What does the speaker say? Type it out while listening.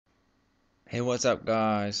Hey, what's up,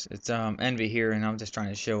 guys? It's Envy here, and I'm just trying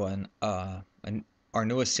to show our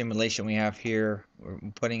newest simulation we have here. We're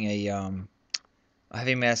putting a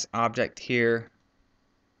heavy mass object here.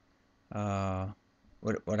 Uh,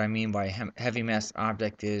 what I mean by heavy mass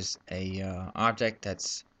object is a object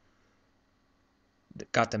that's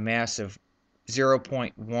got the mass of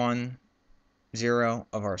 0.10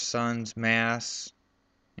 of our sun's mass.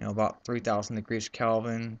 About 3,000 degrees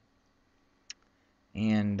Kelvin.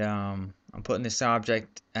 And I'm putting this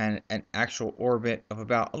object at an actual orbit of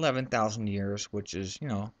about 11,000 years, which is,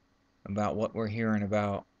 about what we're hearing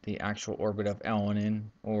about the actual orbit of Elenin,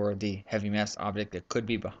 or the heavy mass object that could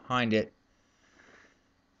be behind it.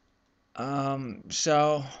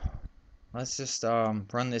 So let's just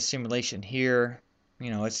run this simulation here.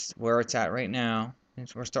 It's where it's at right now.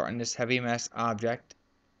 We're starting this heavy mass object.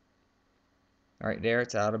 Right there,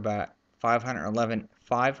 it's out about 511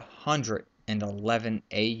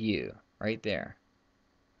 AU right there.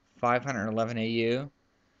 511 AU.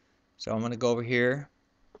 So I'm going to go over here.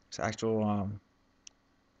 It's actual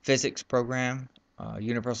physics program.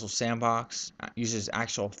 Universal Sandbox uses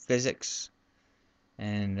actual physics,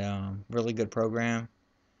 and really good program.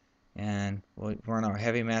 And we'll run our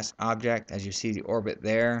heavy mass object, as you see the orbit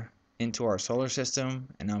there, into our solar system.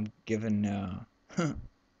 And I'm giving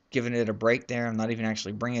giving it a break there. I'm not even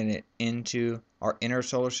actually bringing it into our inner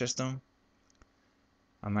solar system.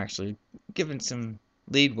 I'm actually giving some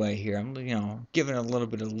leadway here. I'm giving a little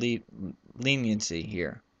bit of leniency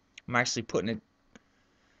here. I'm actually putting it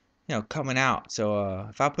coming out. So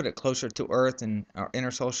if I put it closer to Earth and our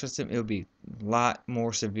inner solar system, it would be a lot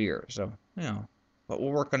more severe. So but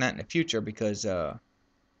we'll work on that in the future, because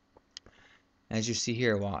as you see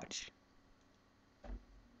here, watch.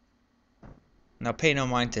 Now pay no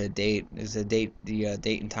mind to the date. The date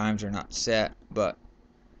and times are not set, but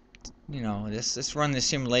let's run the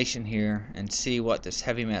simulation here and see what this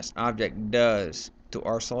heavy mass object does to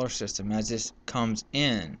our solar system as this comes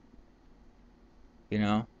in.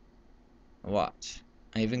 Watch.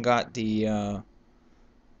 I even got the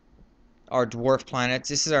our dwarf planets.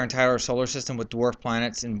 This is our entire solar system with dwarf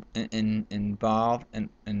planets involved,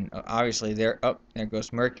 and obviously there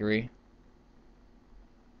goes Mercury.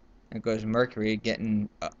 There goes Mercury, getting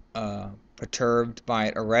perturbed by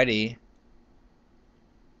it already.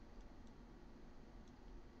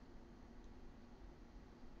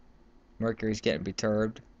 Mercury's getting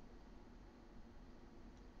perturbed.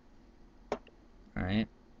 Alright.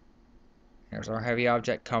 There's our heavy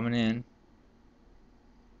object coming in.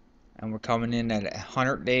 And we're coming in at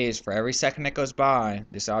 100 days. For every second that goes by,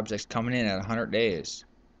 this object's coming in at 100 days.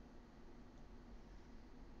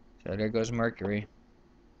 So there goes Mercury,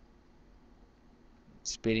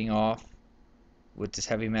 speeding off with this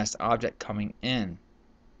heavy mass object coming in.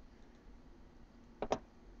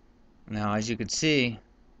 Now, as you can see,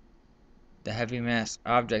 the heavy mass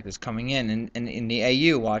object is coming in, and in the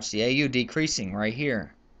AU, watch the AU decreasing right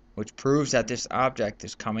here, which proves that this object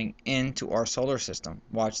is coming into our solar system.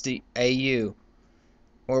 Watch the AU,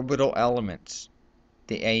 orbital elements.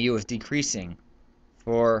 The AU is decreasing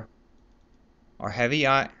for our heavy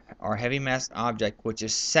mass object, which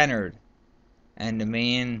is centered and the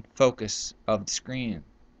main focus of the screen.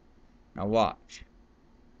 Now watch.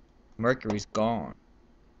 Mercury's gone.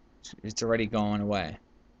 It's already going away.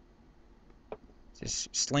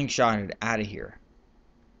 Just slingshotted out of here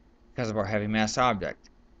because of our heavy mass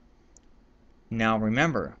object. Now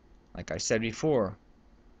remember, like I said before,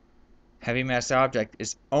 heavy mass object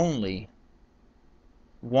is only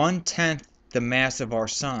 1/10 the mass of our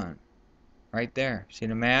sun. Right there. See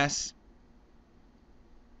the mass?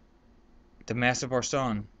 The mass of our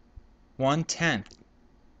sun. 1/10.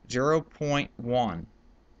 0.1.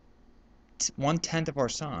 1/10 of our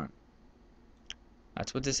sun.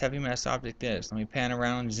 That's what this heavy mass object is. Let me pan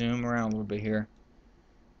around and zoom around a little bit here.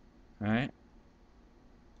 Alright.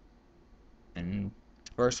 And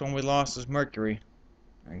the first one we lost was Mercury.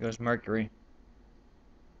 There goes Mercury.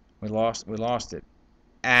 We lost it.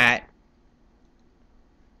 Let's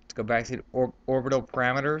go back to the orbital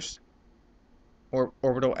parameters. Or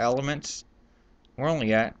orbital elements. We're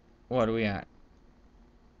only at, what are we at?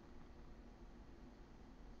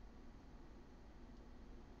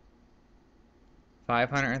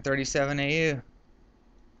 $537 AU.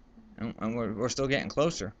 And we're still getting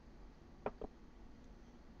closer.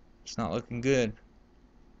 It's not looking good.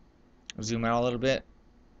 We'll zoom out a little bit.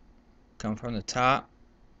 Come from the top.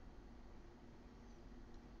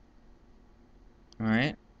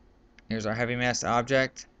 Alright. Here's our heavy mass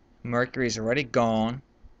object. Mercury's already gone.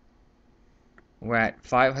 We're at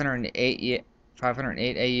 508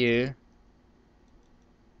 AU.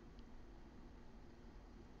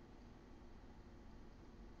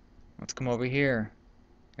 let's come over here.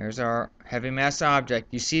 There's our heavy mass object.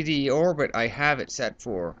 You see the orbit I have it set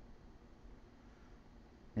for.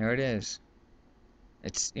 There it is.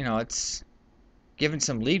 It's, you know, it's given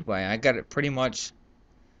some leadway. I got it pretty much.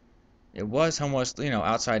 It was almost, you know,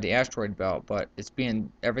 outside the asteroid belt, but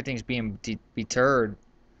everything's being deterred.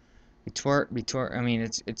 I mean,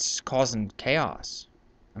 it's causing chaos.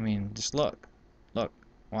 I mean, just look,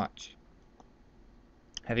 watch.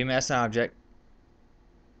 Heavy mass object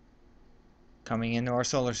coming into our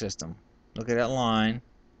solar system. Look at that line.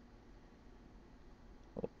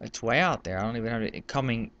 It's way out there. I don't even have it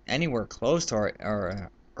coming anywhere close to our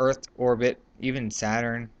Earth orbit, even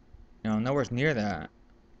Saturn. You know, nowhere near that.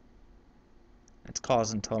 It's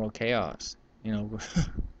causing total chaos. You know,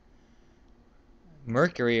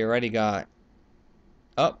 Mercury already got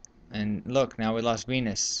up, and look, now we lost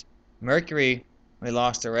Venus. Mercury, we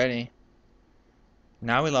lost already.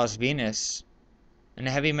 Now we lost Venus. And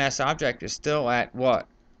the heavy mass object is still at what?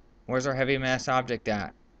 Where's our heavy mass object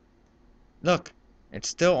at? Look, it's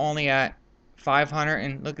still only at 500,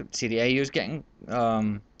 and look at, see, the AU is getting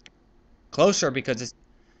closer because it's,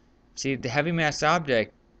 see, the heavy mass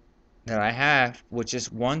object that I have, which is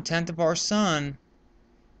 1/10 of our sun,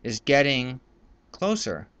 is getting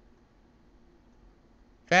closer.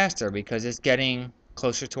 Faster because it's getting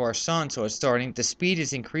closer to our sun, so it's starting, the speed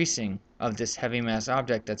is increasing of this heavy mass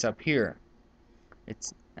object that's up here.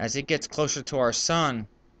 It's, as it gets closer to our sun,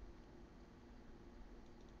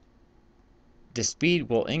 the speed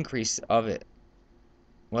will increase of it.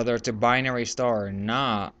 Whether it's a binary star or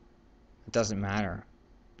not, it doesn't matter,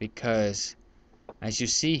 because as you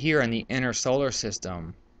see here in the inner solar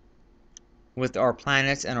system, with our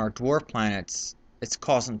planets and our dwarf planets, it's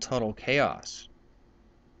causing total chaos.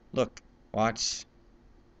 Look, watch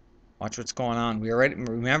what's going on.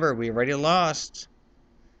 Remember, we already lost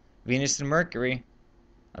Venus and Mercury.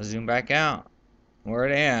 I'll zoom back out. Where are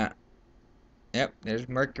they at? Yep, there's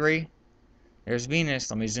Mercury. There's Venus.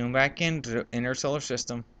 Let me zoom back into the inner solar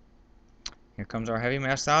system. Here comes our heavy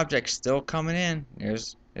mass object still coming in.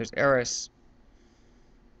 There's Eris.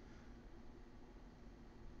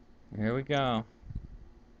 Here we go.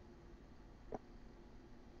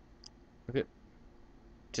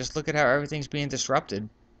 Just look at how everything's being disrupted.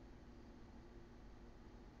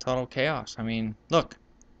 Total chaos. I mean, look.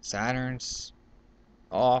 Saturn's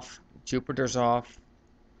off. Jupiter's off.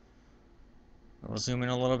 We'll zoom in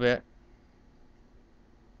a little bit.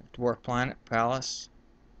 Dwarf planet, Pallas.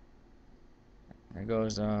 There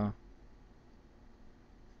goes,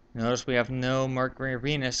 notice we have no Mercury or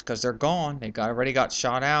Venus because they're gone. They already got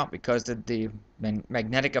shot out because of the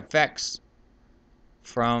magnetic effects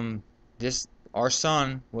from this, our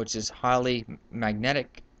sun, which is highly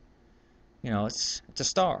magnetic. You know, it's a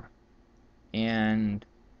star. And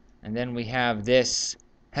then we have this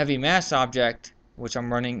heavy mass object, which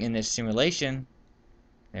I'm running in this simulation.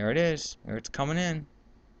 There it is. There it's coming in.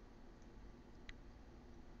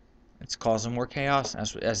 It's causing more chaos.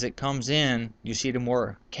 As it comes in, you see the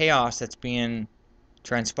more chaos that's being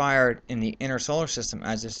transpired in the inner solar system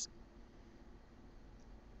as this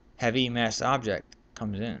heavy mass object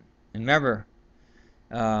comes in. And remember,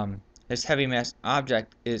 this heavy mass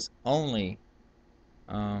object is only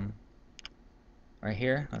right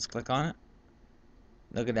here. Let's click on it.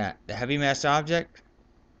 Look at that. The heavy mass object,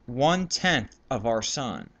 1/10 of our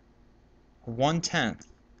sun. 1/10.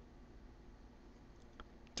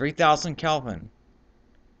 3,000 Kelvin.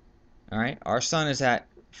 Alright, our sun is at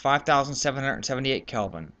 5,778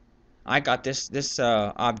 Kelvin. I got this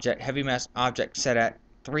heavy mass object set at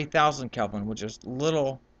 3,000 Kelvin, which is a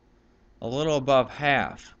little above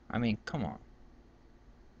half. I mean, come on.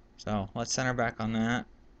 So let's center back on that.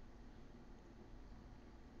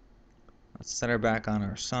 Let's center back on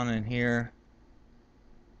our sun in here.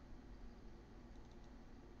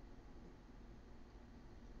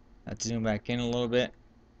 Let's zoom back in a little bit.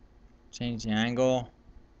 Change the angle.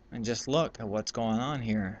 And just look at what's going on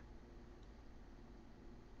here.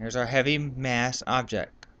 Here's our heavy mass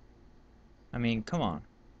object. I mean, come on.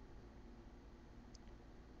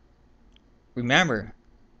 Remember,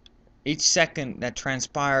 each second that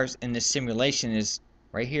transpires in this simulation is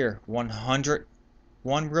right here. 100.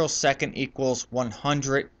 1 real second equals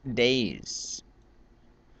 100 days.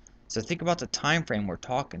 So think about the time frame we're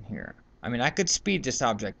talking here. I mean, I could speed this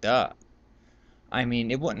object up. I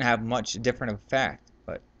mean, it wouldn't have much different effect,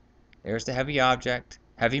 but there's the heavy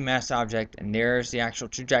mass object, and there's the actual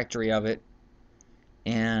trajectory of it.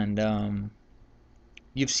 And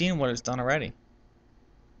you've seen what it's done already.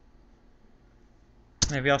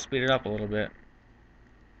 Maybe I'll speed it up a little bit.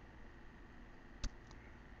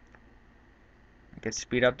 could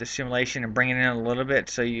speed up the simulation and bring it in a little bit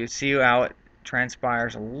so you see how it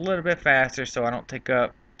transpires a little bit faster so I don't take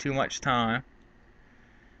up too much time.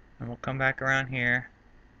 And we'll come back around here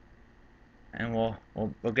and we'll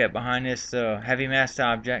get behind this heavy mass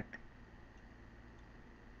object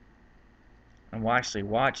and watch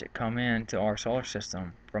it come into our solar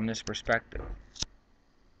system from this perspective.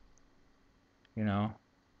 You know,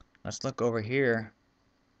 let's look over here.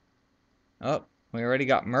 Oh, we already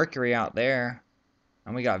got Mercury out there,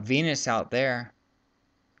 and we got Venus out there.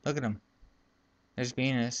 Look at them. There's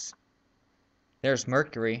Venus. There's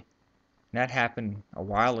Mercury. That happened a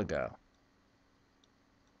while ago.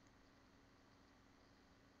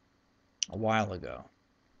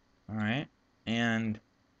 Alright? And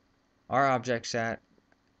our object's at,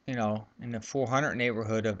 you know, in the 400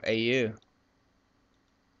 neighborhood of AU.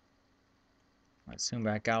 Let's zoom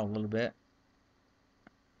back out a little bit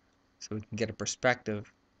so we can get a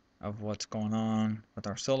perspective of what's going on with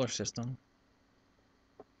our solar system.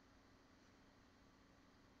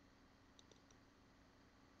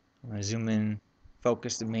 I'm going to zoom in,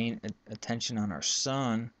 focus the main attention on our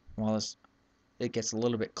sun while it gets a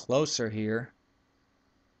little bit closer here.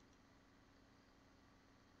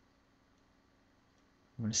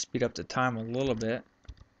 I'm going to speed up the time a little bit.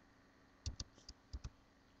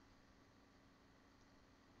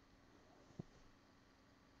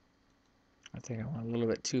 I think I went a little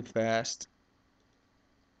bit too fast,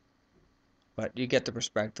 but you get the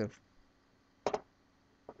perspective.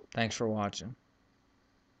 Thanks for watching.